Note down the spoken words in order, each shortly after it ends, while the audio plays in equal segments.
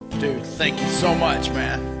Dude, thank you so much,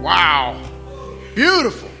 man. Wow.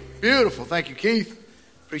 Beautiful. Beautiful. Thank you, Keith.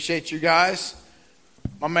 Appreciate you guys.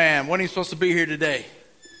 My man, when are you supposed to be here today?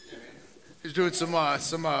 He's doing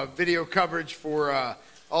some video coverage for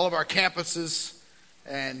all of our campuses.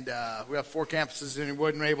 And we have 4 campuses, and he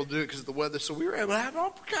wasn't able to do it because of the weather. So we were able to have it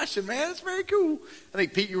on percussion, man. It's very cool. I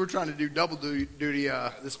think, Pete, you were trying to do double duty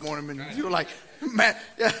this morning. And you were like, man,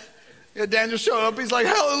 yeah, Daniel showed up. He's like,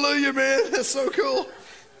 hallelujah, man. That's so cool.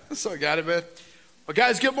 So got it, man. Well,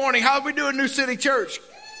 guys, good morning. How are we doing, New City Church?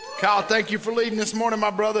 Kyle, thank you for leading this morning, my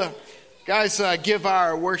brother. Guys, give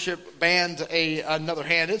our worship band another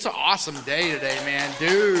hand. It's an awesome day today, man.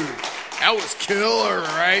 Dude, that was killer,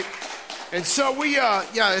 right? And so we,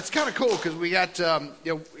 it's kind of cool because we got,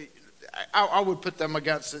 I would put them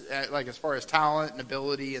against, like as far as talent and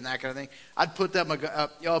ability and that kind of thing, I'd put them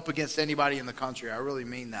up against anybody in the country. I really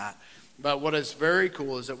mean that. But what is very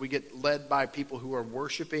cool is that we get led by people who are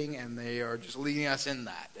worshiping, and they are just leading us in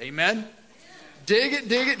that. Amen? Dig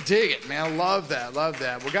it, man. I love that.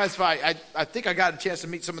 Well, guys, I think I got a chance to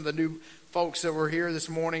meet some of the new folks that were here this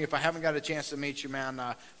morning. If I haven't got a chance to meet you, man,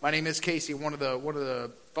 my name is Casey, one of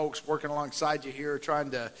the folks working alongside you here,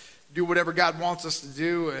 trying to do whatever God wants us to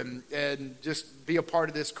do and just be a part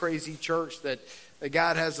of this crazy church that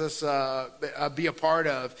God has us be a part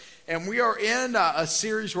of. And we are in a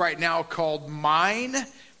series right now called Mine,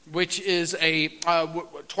 which is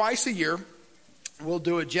twice a year we'll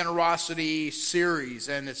do a generosity series,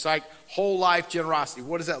 and it's like whole life generosity.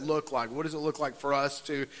 What does that look like? What does it look like for us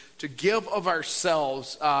to give of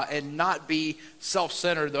ourselves and not be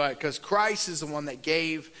self-centered? Because Christ is the one that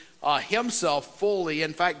gave himself fully,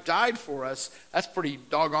 in fact, died for us. That's pretty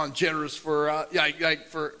doggone generous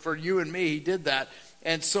for you and me. He did that.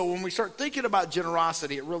 And so when we start thinking about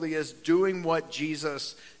generosity, it really is doing what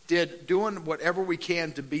Jesus did, doing whatever we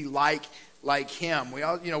can to be like him. We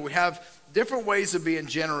all, we have different ways of being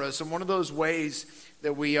generous, and one of those ways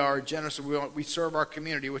that we are generous, we serve our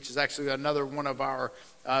community, which is actually another one of our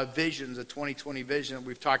visions, a 2020 vision that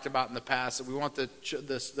we've talked about in the past. That we want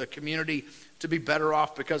the community to be better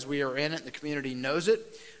off because we are in it. The community knows it.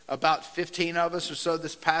 About 15 of us or so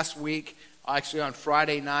this past week, actually on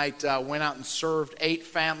Friday night, went out and served 8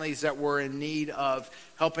 families that were in need of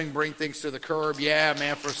helping bring things to the curb. Yeah,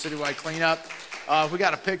 man, for a citywide cleanup. We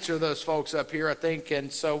got a picture of those folks up here, I think,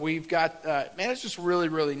 and so we've got, it's just really,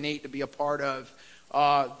 really neat to be a part of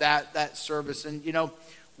that service. And,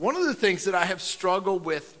 one of the things that I have struggled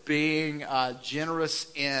with being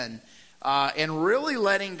generous in and really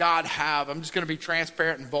letting God have, I'm just going to be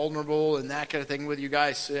transparent and vulnerable and that kind of thing with you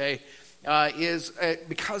guys today, is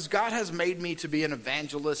because God has made me to be an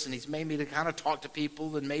evangelist, and he's made me to kind of talk to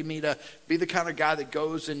people and made me to be the kind of guy that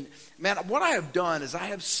goes and, man, what I have done is I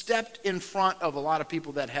have stepped in front of a lot of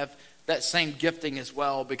people that have that same gifting as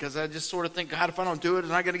well, because I just sort of think, God, if I don't do it, it's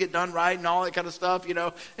not going to get done right and all that kind of stuff,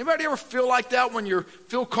 Anybody ever feel like that when you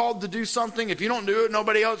feel called to do something? If you don't do it,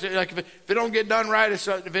 nobody else, like if it don't get done right,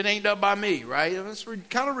 if it ain't done by me, right? And it's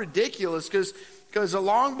kind of ridiculous because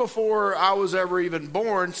long before I was ever even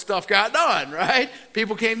born, stuff got done, right?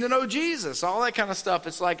 People came to know Jesus, all that kind of stuff.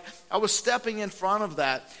 It's like I was stepping in front of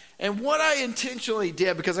that. And what I intentionally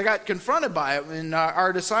did, because I got confronted by it in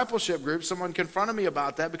our discipleship group, someone confronted me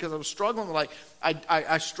about that because I was struggling.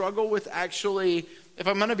 I struggle with actually, if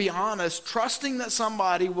I'm going to be honest, trusting that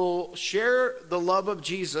somebody will share the love of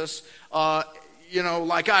Jesus,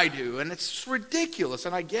 like I do. And it's ridiculous,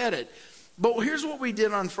 and I get it. But here's what we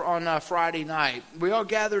did on Friday night. We all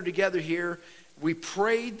gathered together here. We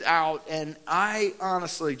prayed out, and I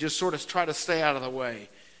honestly just sort of try to stay out of the way.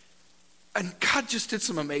 And God just did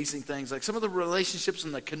some amazing things. Like some of the relationships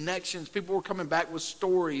and the connections, people were coming back with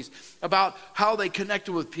stories about how they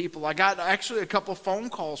connected with people. I got actually a couple of phone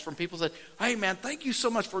calls from people that said, hey, man, thank you so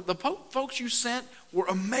much for the folks you sent were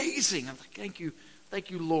amazing. I'm like, thank you. Thank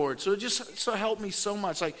you, Lord. So it just helped me so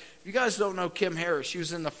much. Like, if you guys don't know Kim Harris, she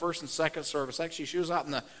was in the first and second service. Actually, she was out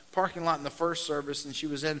in the parking lot in the first service, and she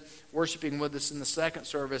was in worshiping with us in the second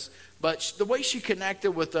service. But the way she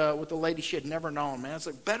connected with the lady she had never known, man, it's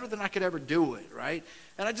like better than I could ever do it, right?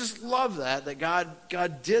 And I just love that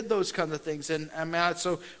God did those kinds of things. And man,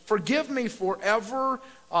 so forgive me for ever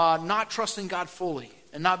not trusting God fully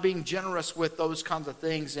and not being generous with those kinds of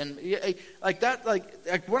things. And like that,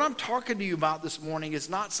 like what I'm talking to you about this morning is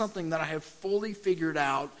not something that I have fully figured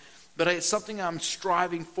out, but it's something I'm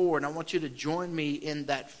striving for, and I want you to join me in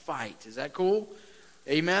that fight. Is that cool?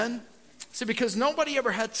 Amen? See, because nobody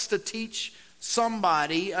ever has to teach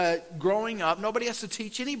somebody growing up, nobody has to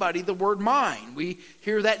teach anybody the word mine. We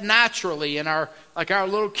hear that naturally in our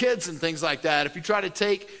little kids and things like that. If you try to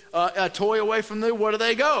take a toy away from them, where do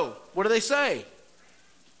they go? What do they say?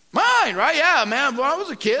 mine, right? Yeah, man, when I was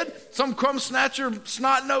a kid, some crumb snatcher,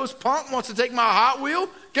 snot-nosed punk wants to take my Hot Wheel.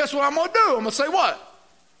 Guess what I'm going to do? I'm going to say what?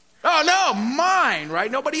 Oh, no, mine,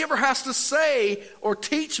 right? Nobody ever has to say or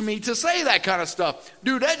teach me to say that kind of stuff.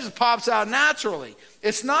 Dude, that just pops out naturally.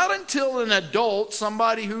 It's not until an adult,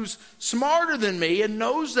 somebody who's smarter than me and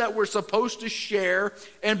knows that we're supposed to share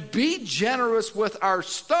and be generous with our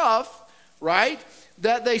stuff, right,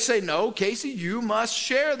 that they say, no, Casey, you must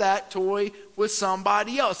share that toy with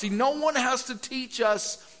somebody else. See, no one has to teach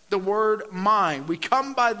us the word mine. We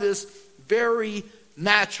come by this very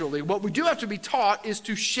naturally. What we do have to be taught is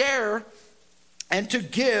to share and to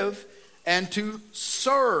give and to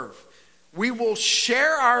serve. We will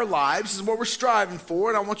share our lives. This is what we're striving for,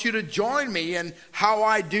 and I want you to join me in how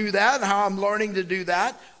I do that and how I'm learning to do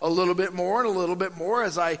that a little bit more and a little bit more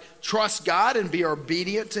as I trust God and be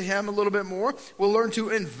obedient to Him a little bit more. We'll learn to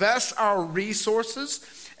invest our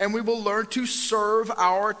resources, and we will learn to serve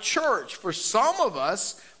our church. For some of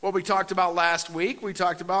us, what we talked about last week, we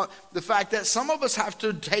talked about the fact that some of us have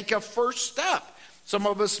to take a first step. Some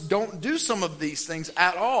of us don't do some of these things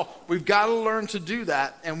at all. We've got to learn to do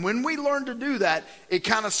that. And when we learn to do that, it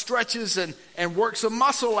kind of stretches and works a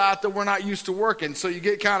muscle out that we're not used to working. So you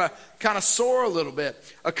get kind of sore a little bit.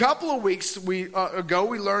 A couple of weeks ago,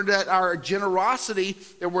 we learned that our generosity,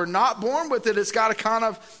 that we're not born with it, it's got to kind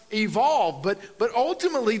of evolve. But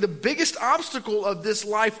ultimately, the biggest obstacle of this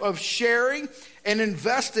life of sharing and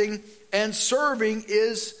investing and serving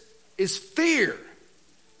is fear.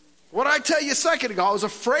 What I tell you a second ago, I was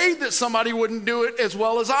afraid that somebody wouldn't do it as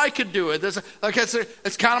well as I could do it. Like I said,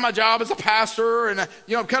 it's kind of my job as a pastor, and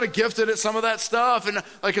I'm kind of gifted at some of that stuff, and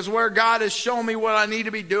like it's where God has shown me what I need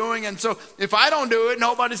to be doing. And so if I don't do it,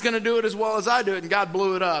 nobody's going to do it as well as I do it. And God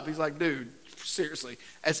blew it up. He's like, dude, seriously,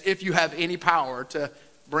 as if you have any power to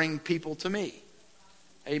bring people to me.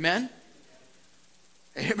 Amen?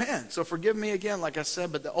 Amen. So forgive me again, like I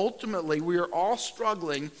said, but ultimately we are all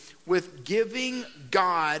struggling with giving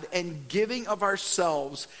God and giving of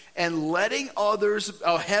ourselves and letting others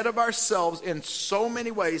ahead of ourselves in so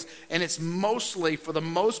many ways. And it's mostly, for the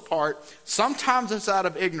most part, sometimes it's out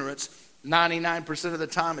of ignorance. 99% of the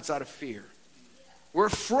time it's out of fear. We're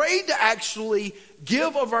afraid to actually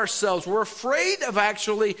give of ourselves. We're afraid of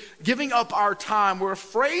actually giving up our time. We're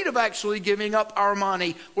afraid of actually giving up our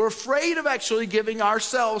money. We're afraid of actually giving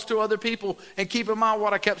ourselves to other people. And keep in mind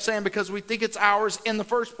what I kept saying, because we think it's ours in the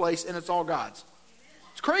first place and it's all God's.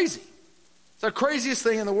 It's crazy. It's the craziest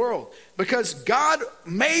thing in the world. Because God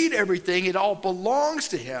made everything. It all belongs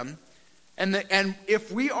to Him. And if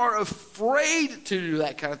we are afraid to do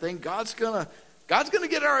that kind of thing, God's going to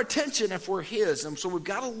get our attention if we're His. And so we've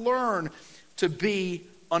got to learn to be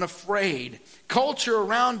unafraid. Culture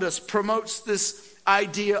around us promotes this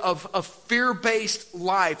idea of a fear-based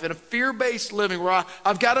life and a fear-based living, where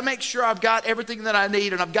I've got to make sure I've got everything that I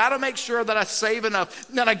need, and I've got to make sure that I save enough,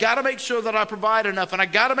 and then I got to make sure that I provide enough, and I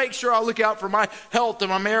got to make sure I look out for my health and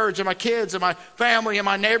my marriage and my kids and my family and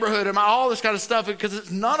my neighborhood and all this kind of stuff,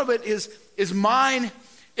 because none of it is mine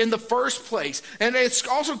in the first place. And it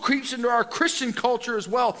also creeps into our Christian culture as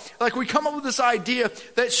well. Like, we come up with this idea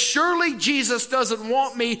that surely Jesus doesn't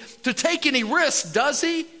want me to take any risks, does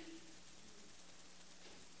He?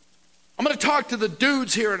 I'm going to talk to the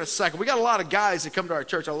dudes here in a second. We got a lot of guys that come to our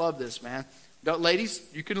church. I love this, man. Ladies,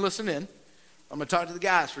 you can listen in. I'm going to talk to the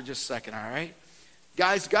guys for just a second, all right?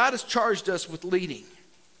 Guys, God has charged us with leading.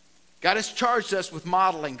 God has charged us with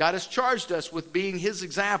modeling. God has charged us with being His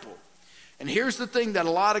example. And here's the thing that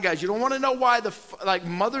a lot of guys, you don't want to know why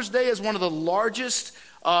Mother's Day is one of the largest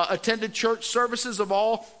attended church services of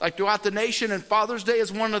all, like throughout the nation, and Father's Day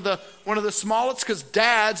is one of the smallest, because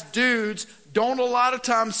dudes don't a lot of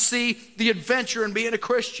times see the adventure in being a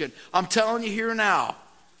Christian. I'm telling you here now,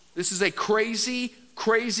 this is a crazy,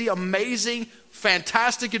 amazing,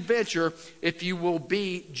 fantastic adventure if you will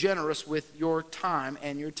be generous with your time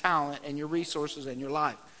and your talent and your resources and your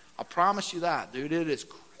life. I promise you that, dude. It is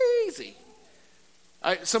crazy.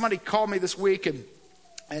 Somebody called me this week and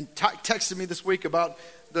texted me this week about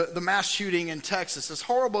the mass shooting in Texas, as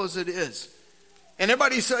horrible as it is. And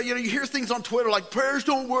everybody said, you hear things on Twitter like prayers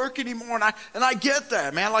don't work anymore. And I get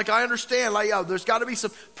that, man. Like, I understand. Like, there's got to be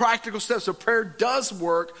some practical steps. So prayer does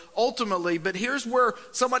work ultimately. But here's where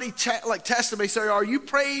somebody tested me, say, are you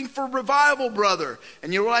praying for revival, brother?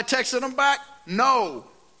 And you know what I texted them back? No.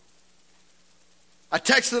 I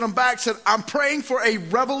texted them back, said, I'm praying for a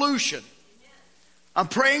revolution. I'm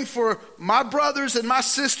praying for my brothers and my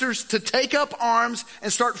sisters to take up arms and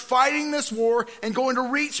start fighting this war and going to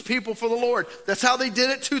reach people for the Lord. That's how they did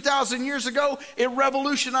it 2,000 years ago. It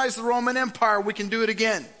revolutionized the Roman Empire. We can do it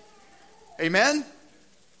again. Amen?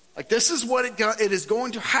 Like, this is what it is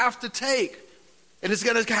going to have to take. It is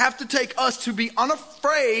going to have to take us to be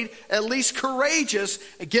unafraid, at least courageous,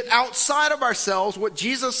 and get outside of ourselves. What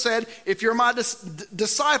Jesus said, if you're my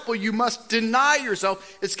disciple, you must deny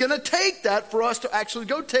yourself. It's going to take that for us to actually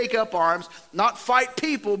go take up arms, not fight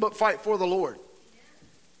people, but fight for the Lord.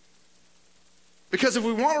 Because if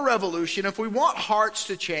we want a revolution, if we want hearts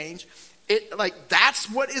to change, that's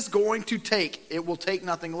what it's going to take. It will take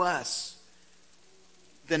nothing less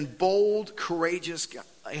than bold, courageous,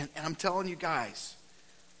 and I'm telling you guys,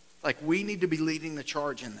 like, we need to be leading the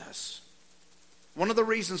charge in this. One of the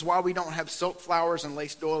reasons why we don't have silk flowers and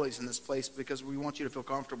lace doilies in this place, because we want you to feel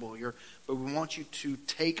comfortable here, but we want you to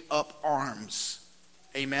take up arms.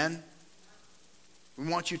 Amen? We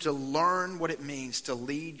want you to learn what it means to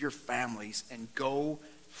lead your families and go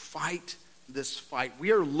fight this fight.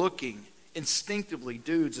 We are looking instinctively,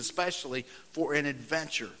 dudes especially, for an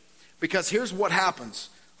adventure. Because here's what happens.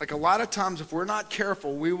 Like, a lot of times, if we're not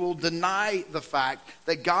careful, we will deny the fact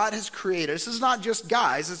that God has created. This is not just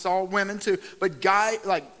guys, it's all women too. But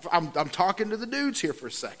I'm talking to the dudes here for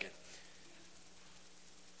a second.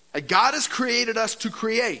 Like, God has created us to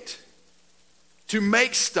create, to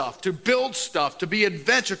make stuff, to build stuff, to be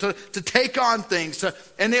adventure, to take on things,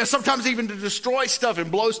 and sometimes even to destroy stuff and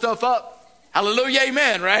blow stuff up. Hallelujah,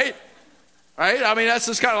 amen, right? Right? I mean, that's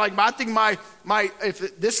just kind of like, I think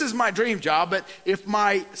if this is my dream job, but if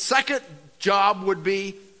my second job would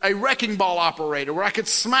be a wrecking ball operator where I could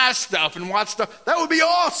smash stuff and watch stuff, that would be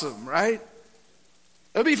awesome, right?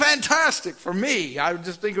 It would be fantastic for me. I would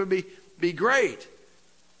just think it would be great.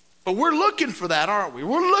 But we're looking for that, aren't we?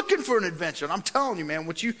 We're looking for an adventure. And I'm telling you, man,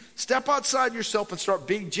 once you step outside yourself and start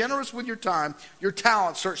being generous with your time, your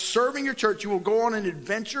talent, start serving your church, you will go on an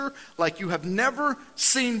adventure like you have never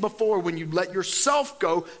seen before. When you let yourself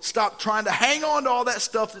go, stop trying to hang on to all that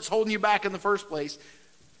stuff that's holding you back in the first place,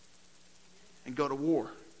 and go to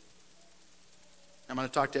war. I'm going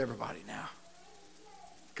to talk to everybody now.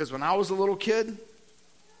 Because when I was a little kid, and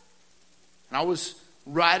I was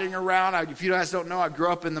riding around. If you guys don't know, I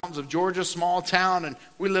grew up in the mountains of Georgia, small town, and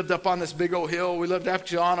we lived up on this big old hill. We lived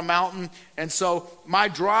actually on a mountain, and so my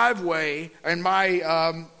driveway and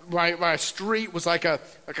my street was like a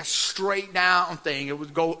straight down thing. It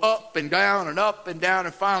would go up and down,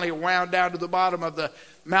 and finally it wound down to the bottom of the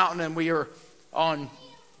mountain, and we were on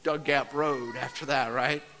Dug Gap Road after that,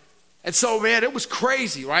 right? And so, man, it was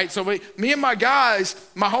crazy, right? So me and my guys,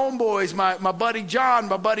 my homeboys, my buddy John,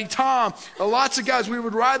 my buddy Tom, lots of guys, we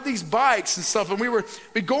would ride these bikes and stuff, and we would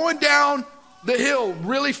be going down the hill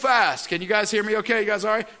really fast. Can you guys hear me okay? You guys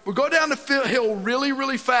all right? We'd go down the hill really,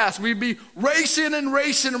 really fast. We'd be racing. I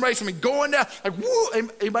mean, going down, like, woo.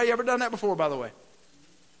 Anybody ever done that before, by the way?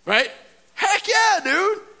 Right? Heck yeah,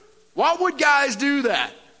 dude. Why would guys do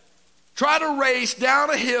that? Try to race down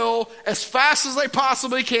a hill as fast as they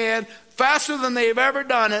possibly can, faster than they've ever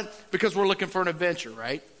done it, because we're looking for an adventure,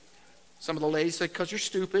 right? Some of the ladies say, because you're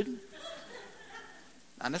stupid.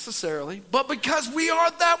 Not necessarily, but because we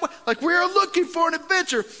are that way. Like, we are looking for an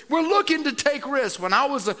adventure. We're looking to take risks. When I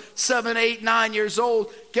was 7, 8, 9 years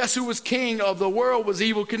old, guess who was king of the world was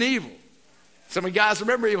Evel Knievel. Some of you guys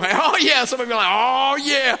remember, you're like, oh yeah. Some of you are like, oh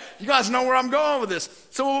yeah. You guys know where I'm going with this.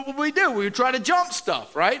 So what would we do? We would try to jump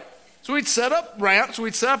stuff, right? So we'd set up ramps.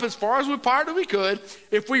 We'd set up as far as we possibly could.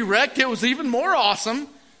 If we wrecked, it was even more awesome,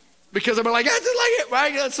 because I'd be like, I just like it,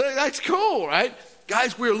 right? That's cool, right?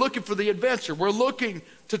 Guys, we're looking for the adventure. We're looking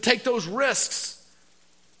to take those risks.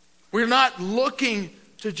 We're not looking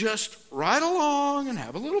to just ride along and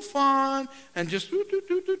have a little fun and just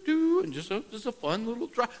and just a fun little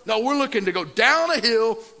drive. No, we're looking to go down a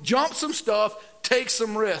hill, jump some stuff, take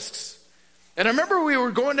some risks. And I remember we were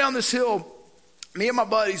going down this hill, me and my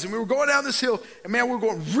buddies, and we were going down this hill, and man, we were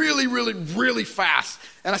going really, really, really fast.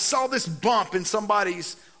 And I saw this bump in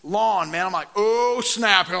somebody's lawn, man. I'm like, oh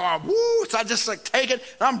snap. And I'm like, woo. So I just like take it,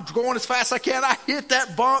 and I'm going as fast as I can. I hit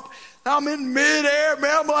that bump. I'm in midair,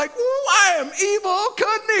 man. I'm like, woo, I am Evel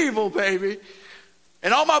Knievel, baby.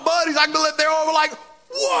 And all my buddies, I can let there over like,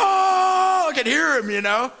 whoa. I could hear him, you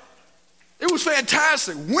know. It was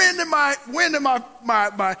fantastic. Wind in my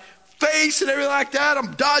face and everything like that.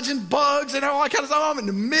 I'm dodging bugs and all that kind of stuff. I'm in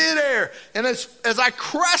the midair. And as I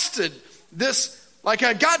crested this, like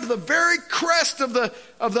I got to the very crest of the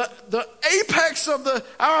apex of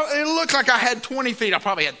it looked like I had 20 feet. I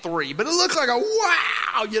probably had 3, but it looked like a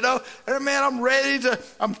wow, you know. And man,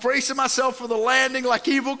 I'm bracing myself for the landing like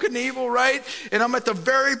Evel Knievel, right? And I'm at the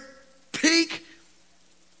very peak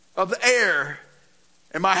of the air,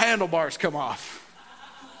 and my handlebars come off.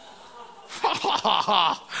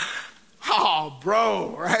 Oh,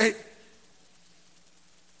 bro, right?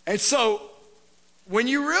 And so when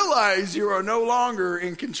you realize you are no longer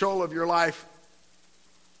in control of your life,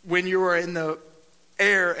 when you are in the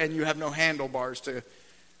air and you have no handlebars to,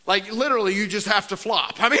 like literally you just have to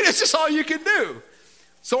flop. I mean, it's just all you can do.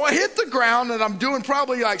 So I hit the ground and I'm doing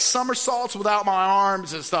probably like somersaults without my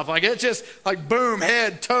arms and stuff. Like it's just like boom,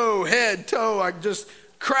 head, toe. I just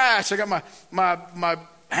crash. I got my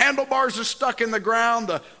handlebars are stuck in the ground.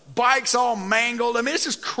 The bike's all mangled. I mean, it's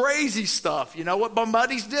just crazy stuff. You know what my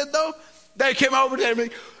buddies did though? They came over to me.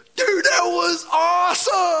 Dude, that was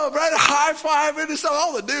awesome, right? High-fiving and stuff.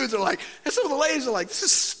 All the dudes are like, and some of the ladies are like, this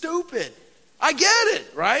is stupid. I get it,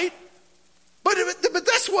 right? But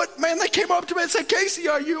that's what, man, they came up to me and said, Casey,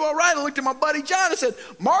 are you all right? I looked at my buddy John and said,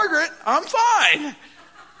 Margaret, I'm fine,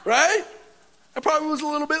 right? I probably was a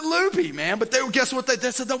little bit loopy, man, but guess what?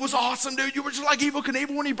 They said, that was awesome, dude. You were just like Evel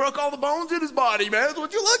Knievel when he broke all the bones in his body, man. That's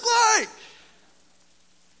what you look like.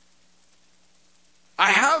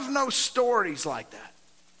 I have no stories like that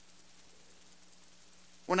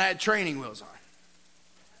when I had training wheels on.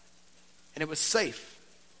 And it was safe.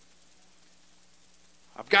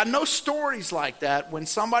 I've got no stories like that when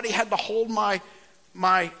somebody had to hold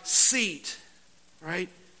my seat, right?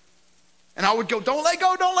 And I would go, don't let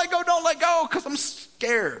go, because I'm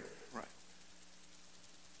scared. Right?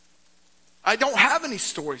 I don't have any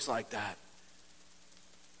stories like that.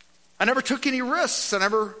 I never took any risks. I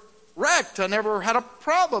never wrecked. I never had a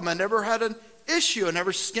problem. I never had an issue. I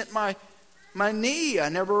never skinned my knee.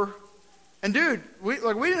 And dude, we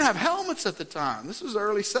didn't have helmets at the time. This was the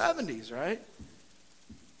early 70s, right?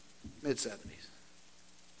 Mid-70s.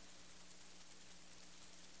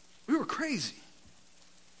 We were crazy.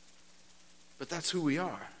 But that's who we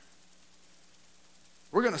are.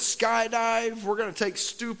 We're going to skydive. We're going to take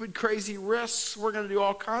stupid, crazy risks. We're going to do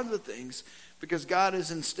all kinds of things because God has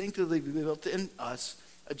instinctively built in us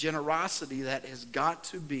a generosity that has got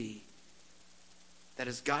to be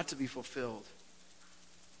fulfilled.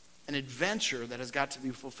 An adventure that has got to be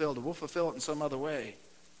fulfilled. And we'll fulfill it in some other way.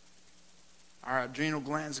 Our adrenal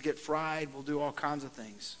glands get fried. We'll do all kinds of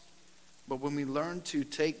things. But when we learn to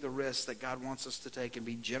take the risks that God wants us to take and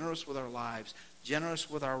be generous with our lives, generous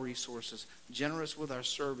with our resources, generous with our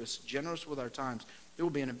service, generous with our times, it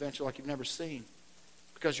will be an adventure like you've never seen.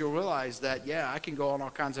 Because you'll realize that, I can go on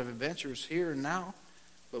all kinds of adventures here and now,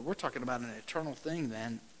 but we're talking about an eternal thing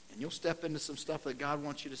then. And you'll step into some stuff that God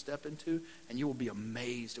wants you to step into, and you will be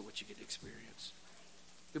amazed at what you get to experience.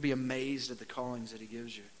 You'll be amazed at the callings that he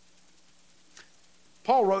gives you.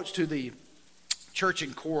 Paul wrote to the church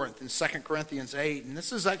in Corinth in 2 Corinthians 8, and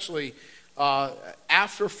this is actually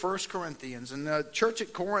after 1 Corinthians. And the church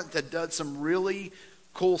at Corinth had done some really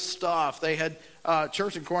cool stuff. They had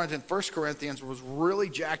church in Corinth in 1 Corinthians was really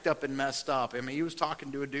jacked up and messed up. I mean, he was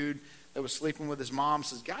talking to a dude that was sleeping with his mom,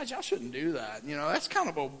 says, guys, y'all shouldn't do that. You know, that's kind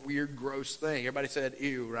of a weird, gross thing. Everybody said,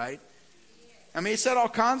 ew, right? I mean, he said all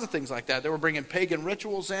kinds of things like that. They were bringing pagan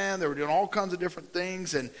rituals in. They were doing all kinds of different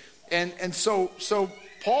things. And so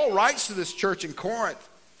Paul writes to this church in Corinth.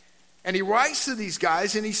 And he writes to these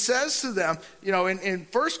guys and he says to them, you know, in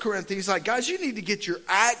 1 Corinthians, he's like, guys, you need to get your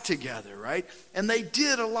act together, right? And they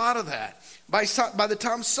did a lot of that. By the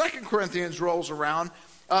time 2 Corinthians rolls around,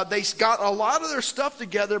 they got a lot of their stuff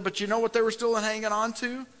together, but you know what they were still hanging on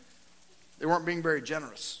to? They weren't being very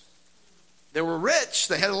generous. They were rich,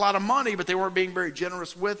 they had a lot of money, but they weren't being very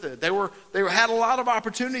generous with it. They had a lot of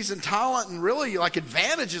opportunities and talent and really like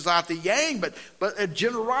advantages out the yang, but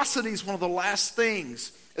generosity is one of the last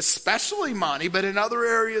things, especially money, but in other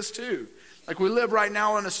areas too. Like we live right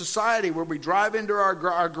now in a society where we drive into our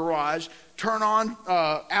garage, turn on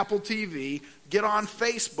Apple TV, get on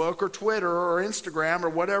Facebook or Twitter or Instagram or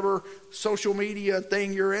whatever social media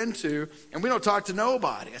thing you're into, and we don't talk to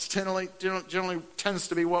nobody. It's generally tends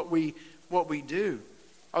to be what we do.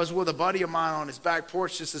 I was with a buddy of mine on his back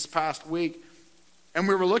porch just this past week, and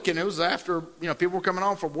we were looking. It was after, people were coming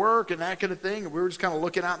home from work and that kind of thing, and we were just kind of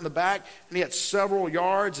looking out in the back, and he had several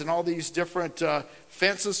yards and all these different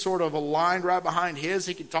fences sort of aligned right behind his.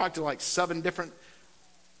 He could talk to like 7 different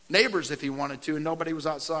neighbors if he wanted to, and nobody was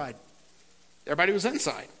outside. Everybody was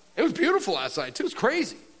inside. It was beautiful outside too. It was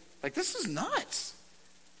crazy. Like, this is nuts.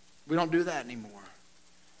 We don't do that anymore.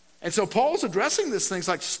 And so Paul's addressing this thing. It's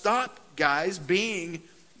like, stop, guys, being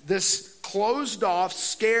this closed off,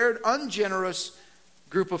 scared, ungenerous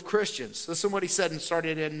group of Christians. Listen to what he said and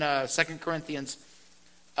started in 2 Corinthians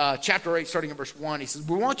chapter 8, starting in verse 1. He says,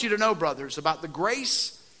 we want you to know, brothers, about the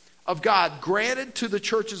grace of God granted to the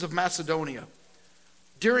churches of Macedonia.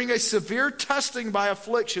 During a severe testing by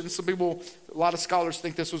affliction, a lot of scholars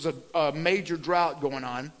think this was a major drought going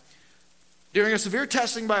on. During a severe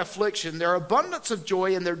testing by affliction, their abundance of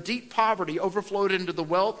joy and their deep poverty overflowed into the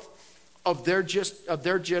wealth of their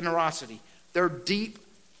generosity. Their deep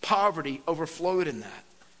poverty overflowed in that.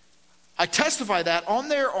 I testify that on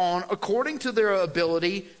their own, according to their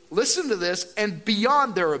ability, listen to this, and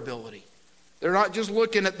beyond their ability. They're not just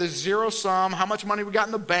looking at the zero sum, how much money we got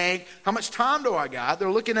in the bank, how much time do I got.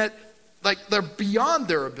 They're looking at, like, they're beyond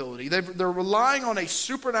their ability. They're relying on a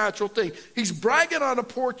supernatural thing. He's bragging on a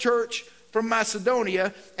poor church from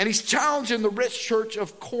Macedonia, and he's challenging the rich church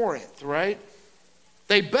of Corinth, right?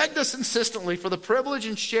 They begged us insistently for the privilege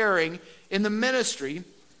and sharing in the ministry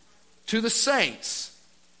to the saints.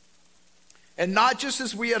 And not just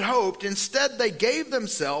as we had hoped, instead they gave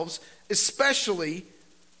themselves especially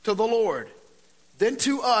to the Lord, then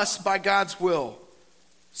to us by God's will.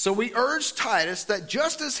 So we urged Titus that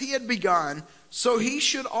just as he had begun, so he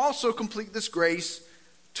should also complete this grace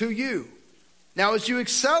to you. Now as you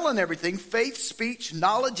excel in everything, faith, speech,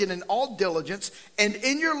 knowledge, and in all diligence, and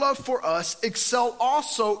in your love for us, excel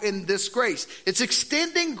also in this grace. It's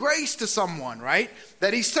extending grace to someone, right?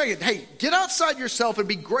 That he's saying, hey, get outside yourself and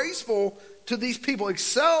be graceful to these people.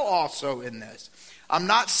 Excel also in this. I'm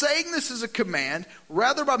not saying this is a command.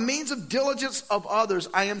 Rather, by means of diligence of others,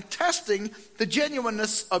 I am testing the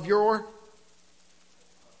genuineness of your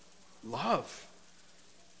love.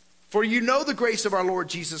 For you know the grace of our Lord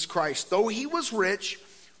Jesus Christ. Though he was rich,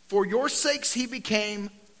 for your sakes he became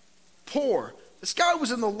poor. This guy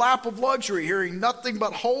was in the lap of luxury, hearing nothing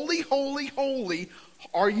but holy, holy, holy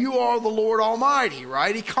are you all the Lord Almighty,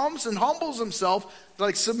 right? He comes and humbles himself,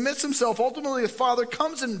 like submits himself. Ultimately, the Father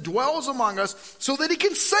comes and dwells among us so that he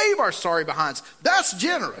can save our sorry behinds. That's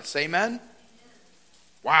generous, amen?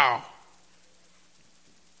 Wow.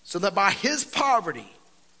 So that by his poverty,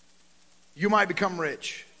 you might become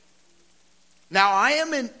rich. Now,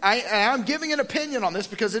 I'm giving an opinion on this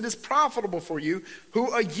because it is profitable for you, who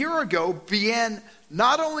a year ago began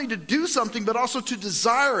not only to do something, but also to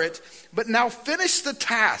desire it, but now finish the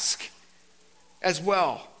task as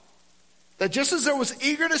well. That just as there was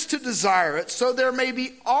eagerness to desire it, so there may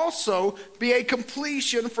be also be a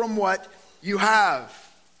completion from what you have.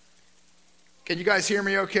 Can you guys hear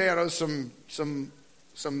me okay? I know some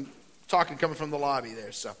talking coming from the lobby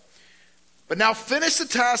there, so. But now finish the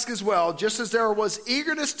task as well, just as there was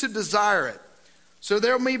eagerness to desire it. So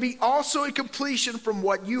there may be also a completion from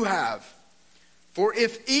what you have. For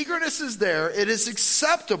if eagerness is there, it is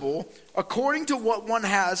acceptable according to what one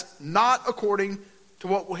has, not according to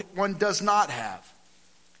what one does not have.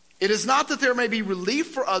 It is not that there may be relief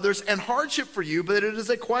for others and hardship for you, but it is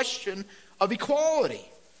a question of equality.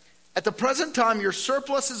 At the present time, your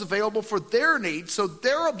surplus is available for their need, so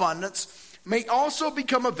their abundance may also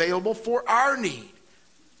become available for our need.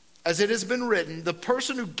 As it has been written, the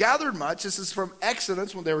person who gathered much, this is from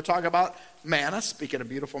Exodus when they were talking about manna, speaking of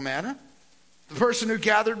beautiful manna. The person who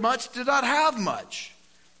gathered much did not have much.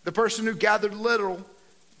 The person who gathered little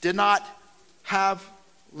did not have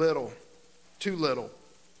little, too little.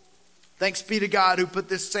 Thanks be to God who put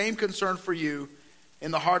this same concern for you in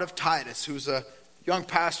the heart of Titus, who's a young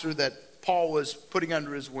pastor that Paul was putting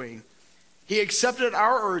under his wing. He accepted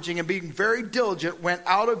our urging and being very diligent went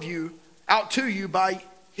out to you by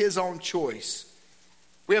his own choice.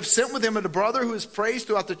 We have sent with him a brother who is praised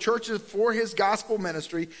throughout the churches for his gospel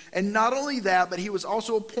ministry. And not only that, but he was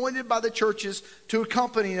also appointed by the churches to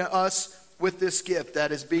accompany us with this gift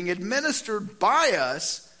that is being administered by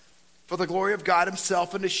us for the glory of God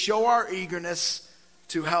himself and to show our eagerness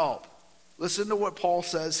to help. Listen to what Paul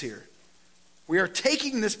says here. We are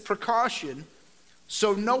taking this precaution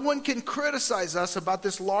so no one can criticize us about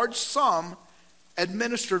this large sum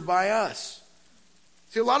administered by us.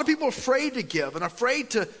 See, a lot of people are afraid to give and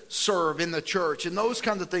afraid to serve in the church and those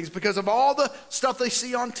kinds of things because of all the stuff they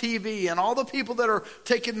see on TV and all the people that are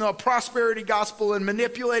taking the prosperity gospel and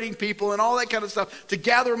manipulating people and all that kind of stuff to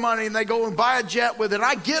gather money, and they go and buy a jet with it. And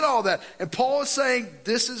I get all that. And Paul is saying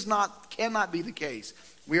this cannot be the case.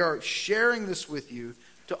 We are sharing this with you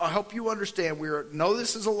to help you understand. We know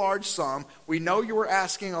this is a large sum. We know you were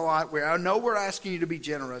asking a lot. I know we're asking you to be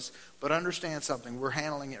generous, but understand something. We're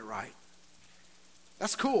handling it right.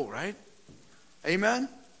 That's cool, right? Amen?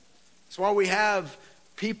 That's why we have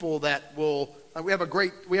people that will, we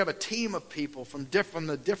have a team of people from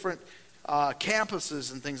the different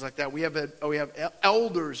campuses and things like that. We have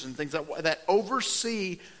elders and things that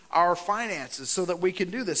oversee our finances so that we can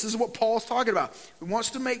do this. This is what Paul's talking about. He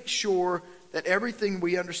wants to make sure that everything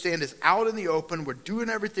we understand is out in the open. We're doing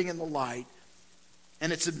everything in the light,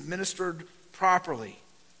 and it's administered properly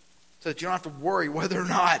so that you don't have to worry whether or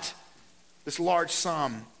not this large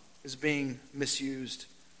sum is being misused.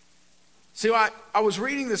 See, I was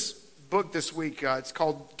reading this book this week. It's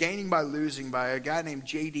called Gaining by Losing by a guy named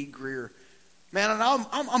J.D. Greear. Man, and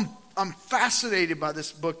I'm fascinated by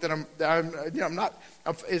this book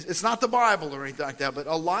it's not the Bible or anything like that, but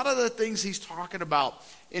a lot of the things he's talking about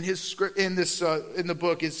in his script, in the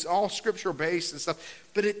book, is all scriptural based and stuff.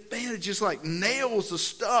 But it just like nails the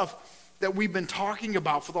stuff that we've been talking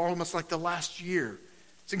about for almost like the last year.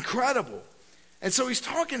 It's incredible. And so he's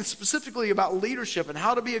talking specifically about leadership and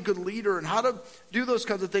how to be a good leader and how to do those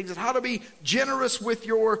kinds of things and how to be generous with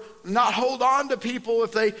not hold on to people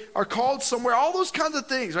if they are called somewhere, all those kinds of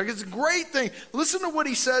things. Like, it's a great thing. Listen to what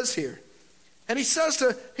he says here. And he says,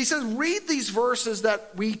 read these verses that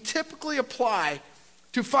we typically apply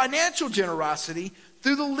to financial generosity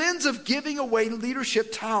through the lens of giving away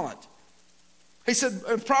leadership talent. He said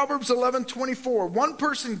in Proverbs 11:24, one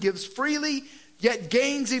person gives freely, yet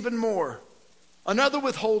gains even more. Another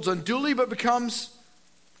withholds unduly, but becomes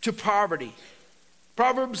to poverty.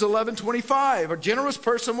 Proverbs 11:25, a generous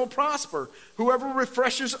person will prosper. Whoever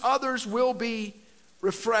refreshes others will be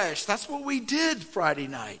refreshed. That's what we did Friday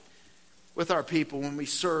night with our people when we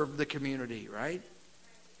served the community, right?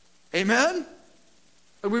 Amen?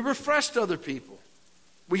 And we refreshed other people.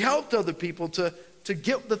 We helped other people to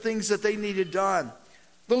get the things that they needed done.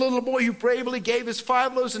 The little boy who bravely gave his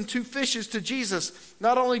 5 loaves and 2 fishes to Jesus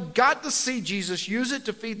not only got to see Jesus use it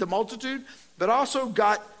to feed the multitude, but also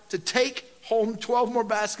got to take home 12 more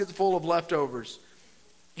baskets full of leftovers.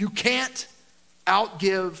 You can't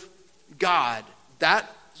outgive God. That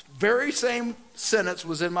very same sentence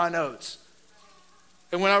was in my notes.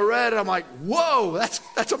 And when I read it, I'm like, whoa,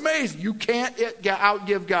 that's amazing. You can't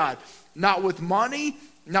outgive God. Not with money,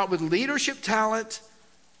 not with leadership talent,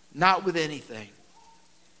 not with anything.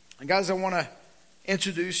 And guys, I want to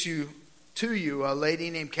introduce you to a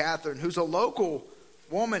lady named Catherine, who's a local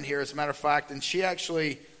woman here, as a matter of fact. And she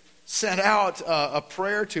actually sent out a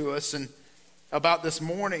prayer to us and about this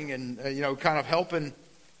morning and, kind of helping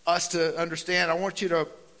us to understand. I want you to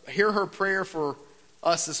hear her prayer for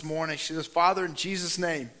us this morning. She says, Father, in Jesus'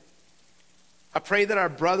 name, I pray that our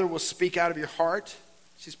brother will speak out of your heart.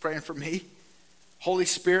 She's praying for me. Holy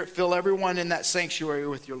Spirit, fill everyone in that sanctuary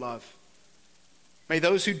with your love. May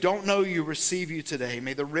those who don't know you receive you today.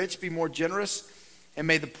 May the rich be more generous, and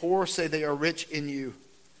may the poor say they are rich in you.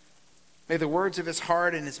 May the words of his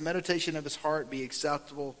heart and his meditation of his heart be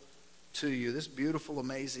acceptable to you. This beautiful,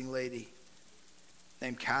 amazing lady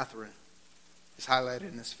named Catherine is highlighted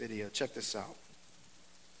in this video. Check this out.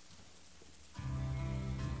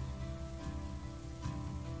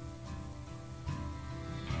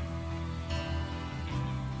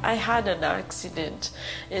 I had an accident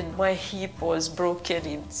and my hip was broken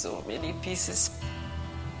in so many pieces.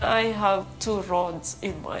 I have 2 rods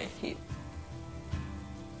in my hip.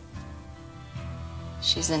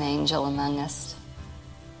 She's an angel among us.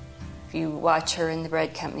 If you watch her in the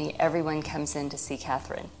bread company, everyone comes in to see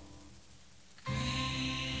Catherine.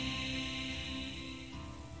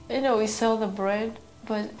 We sell the bread,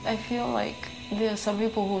 but I feel like there are some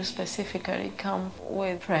people who specifically come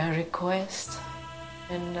with prayer requests.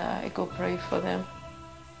 And I go pray for them.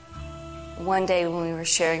 One day when we were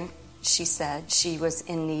sharing, she said she was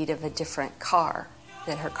in need of a different car,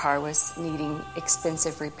 that her car was needing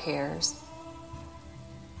expensive repairs.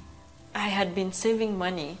 I had been saving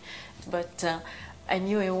money, but I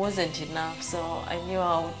knew it wasn't enough, so I knew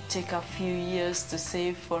I would take a few years to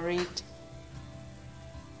save for it.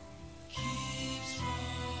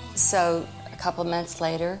 So a couple months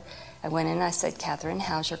later, I went in and I said, Catherine,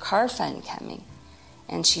 how's your car fund coming?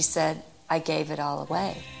 And she said, I gave it all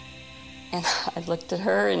away. And I looked at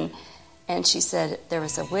her and she said there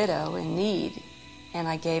was a widow in need, and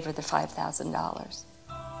I gave her the $5,000.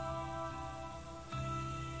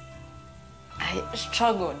 I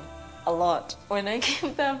struggled a lot when I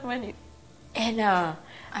gave that money. And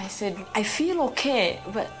I said, I feel okay,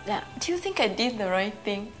 but do you think I did the right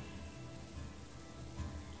thing?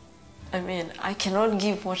 I mean, I cannot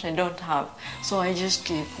give what I don't have, so I just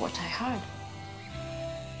gave what I had.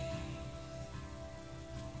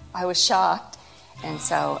 I was shocked, and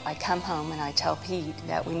so I come home and I tell Pete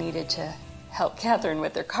that we needed to help Catherine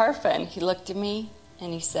with her car fund. He looked at me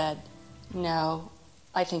and he said, no,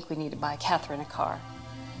 I think we need to buy Catherine a car.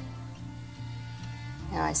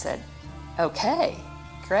 And I said, okay,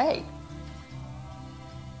 great.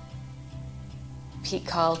 Pete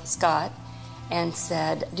called Scott and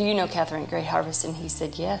said, do you know Catherine at Great Harvest? And he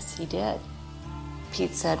said, yes, he did.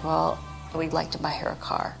 Pete said, well, we'd like to buy her a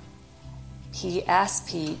car. He asked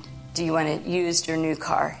Pete, do you want to use your new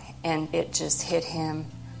car? And it just hit him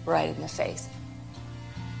right in the face.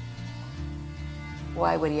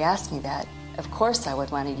 Why would he ask me that? Of course I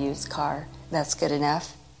would want a used car. That's good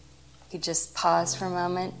enough. He just paused for a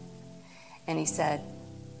moment and he said,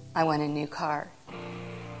 I want a new car.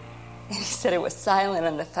 And he said it was silent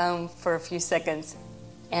on the phone for a few seconds.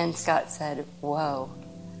 And Scott said, whoa,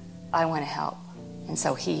 I want to help. And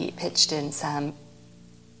so he pitched in some.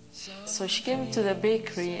 So she came to the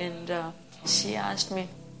bakery and she asked me,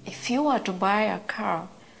 if you were to buy a car,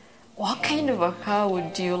 what kind of a car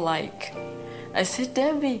would you like? I said,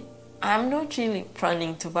 Debbie, I'm not really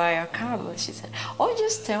planning to buy a car. But she said, oh,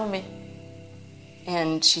 just tell me.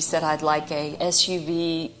 And she said, I'd like a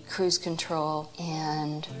SUV, cruise control,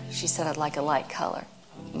 and she said, I'd like a light color.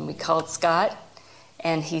 And we called Scott,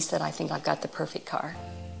 and he said, I think I've got the perfect car.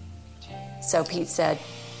 So Pete said,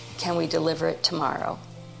 can we deliver it tomorrow?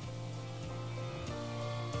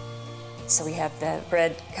 So we have the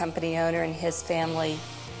bread company owner and his family,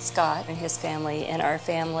 Scott and his family, and our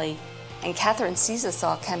family. And Catherine sees us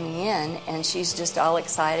all coming in, and she's just all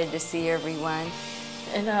excited to see everyone.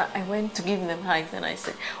 And I went to give them hugs, and I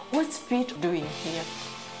said, what's Pete doing here?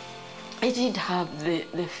 I didn't have the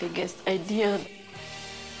biggest idea.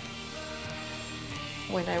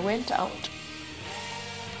 When I went out,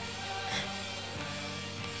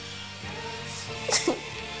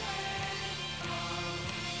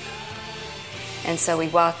 and so we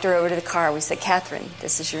walked her over to the car. We said, Catherine,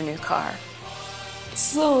 this is your new car.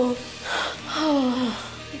 So, I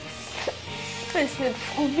said,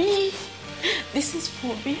 for me? This is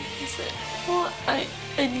for me? I said, oh,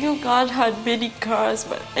 I knew God had many cars,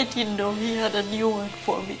 but I didn't know He had a new one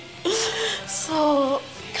for me. So,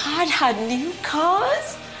 God had new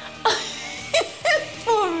cars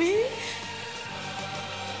for me?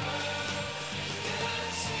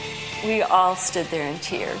 We all stood there in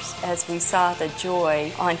tears as we saw the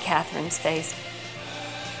joy on Catherine's face,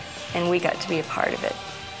 and we got to be a part of it.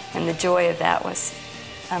 And the joy of that was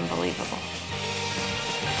unbelievable.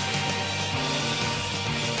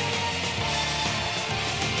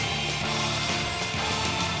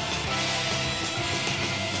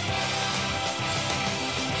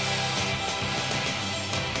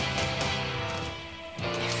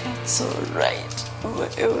 So right,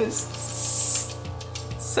 it was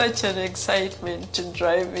such an excitement to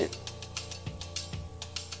drive it.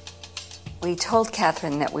 We told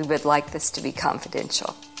Catherine that we would like this to be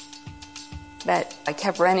confidential. But I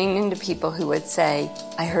kept running into people who would say,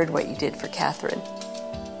 I heard what you did for Catherine.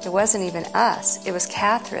 It wasn't even us, it was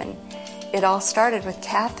Catherine. It all started with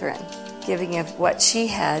Catherine giving of what she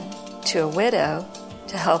had to a widow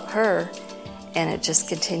to help her, and it just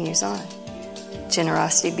continues on.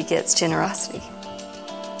 Generosity begets generosity.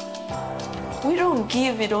 We don't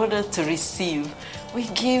give in order to receive. We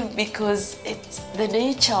give because it's the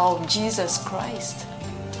nature of Jesus Christ.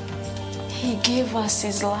 He gave us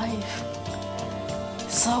His life.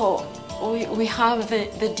 So we have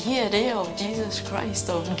the DNA of Jesus Christ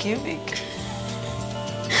of giving.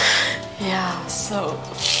 Yeah, so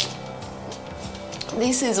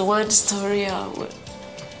this is one story I will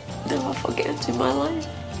never forget in my life.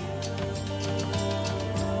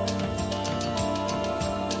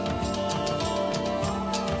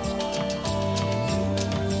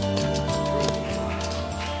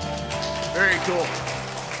 Very cool.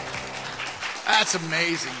 That's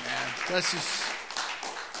amazing, man. That's just,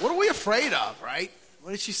 what are we afraid of, right? What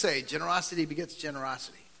did she say? Generosity begets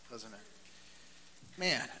generosity, doesn't it?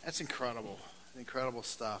 Man, that's incredible. Incredible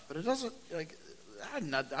stuff. But it doesn't, like,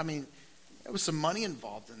 I mean, there was some money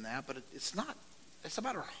involved in that, but it's not, it's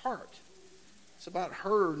about her heart. It's about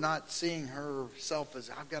her not seeing herself as,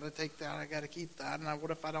 I've got to take that, I got to keep that, and what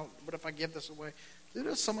if I give this away?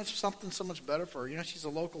 There's something so much better for her. You know, she's a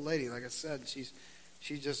local lady, like I said. I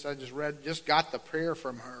just got the prayer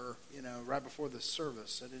from her, you know, right before the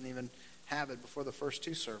service. I didn't even have it before the first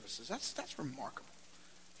two services. That's remarkable.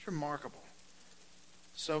 It's remarkable.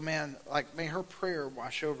 So, man, like, may her prayer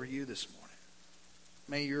wash over you this morning.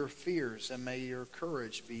 May your fears and may your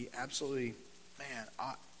courage be absolutely, man,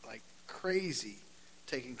 like crazy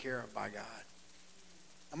taken care of by God.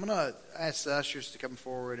 I'm going to ask the ushers to come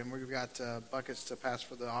forward, and we've got buckets to pass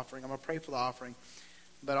for the offering. I'm going to pray for the offering,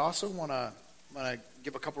 but I also want to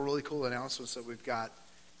give a couple really cool announcements that we've got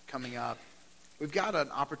coming up. We've got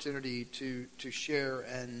an opportunity to share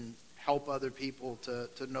and help other people to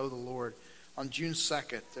know the Lord. On June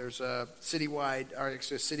 2nd, there's a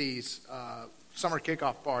city's summer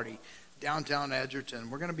kickoff party downtown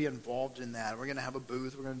Edgerton. We're going to be involved in that. We're going to have a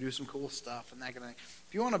booth. We're going to do some cool stuff and that kind of thing.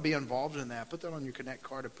 If you want to be involved in that, put that on your Connect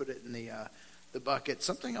card and put it in the bucket.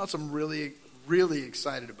 Something else I'm really, really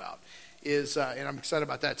excited about is, and I'm excited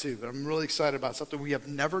about that too, but I'm really excited about something we have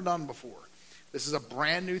never done before. This is a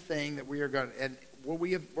brand new thing that we are going to, and what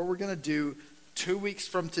we're going to do 2 weeks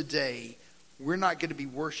from today, we're not going to be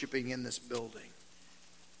worshiping in this building.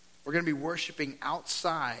 We're going to be worshiping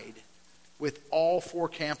outside with all 4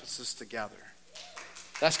 campuses together.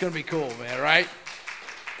 That's going to be cool, man, right?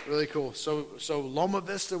 Really cool. So Loma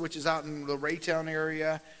Vista, which is out in the Raytown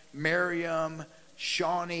area, Merriam,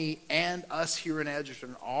 Shawnee, and us here in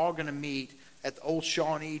Edgerton are all going to meet at the old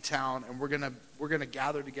Shawnee town, and we're gonna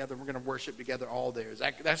gather together. We're gonna worship together all there.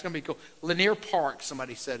 That's gonna be cool. Lanier Park,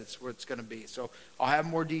 somebody said it's where it's gonna be. So I'll have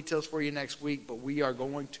more details for you next week. But we are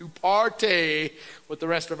going to party with the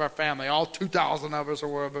rest of our family, all 2,000 of us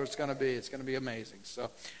or wherever it's gonna be. It's gonna be amazing.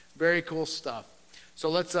 So very cool stuff. So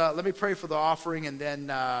let me pray for the offering, and then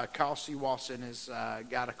Kyle C. Walson has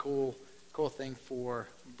got a cool thing for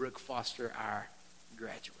Brooke Foster, our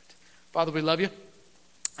graduate. Father, we love you.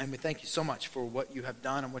 And we thank you so much for what you have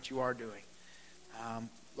done and what you are doing.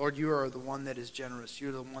 Lord, you are the one that is generous.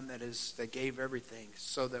 You're the one that gave everything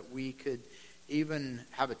so that we could even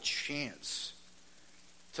have a chance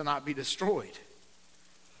to not be destroyed.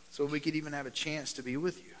 So we could even have a chance to be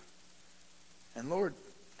with you. And Lord,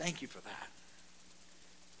 thank you for that.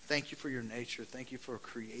 Thank you for your nature. Thank you for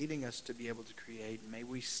creating us to be able to create. May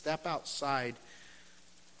we step outside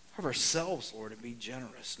of ourselves, Lord, and be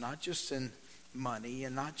generous, not just in money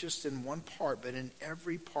and not just in one part, but in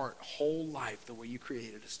every part, whole life, the way you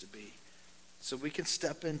created us to be. So we can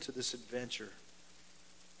step into this adventure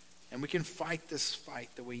and we can fight this fight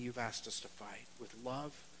the way you've asked us to fight, with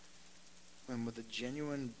love and with a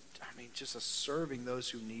genuine, just a serving those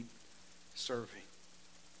who need serving.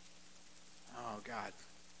 Oh God,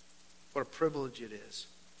 what a privilege it is.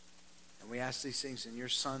 And we ask these things in your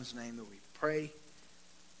Son's name that we pray.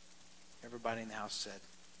 Everybody in the house said,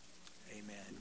 amen.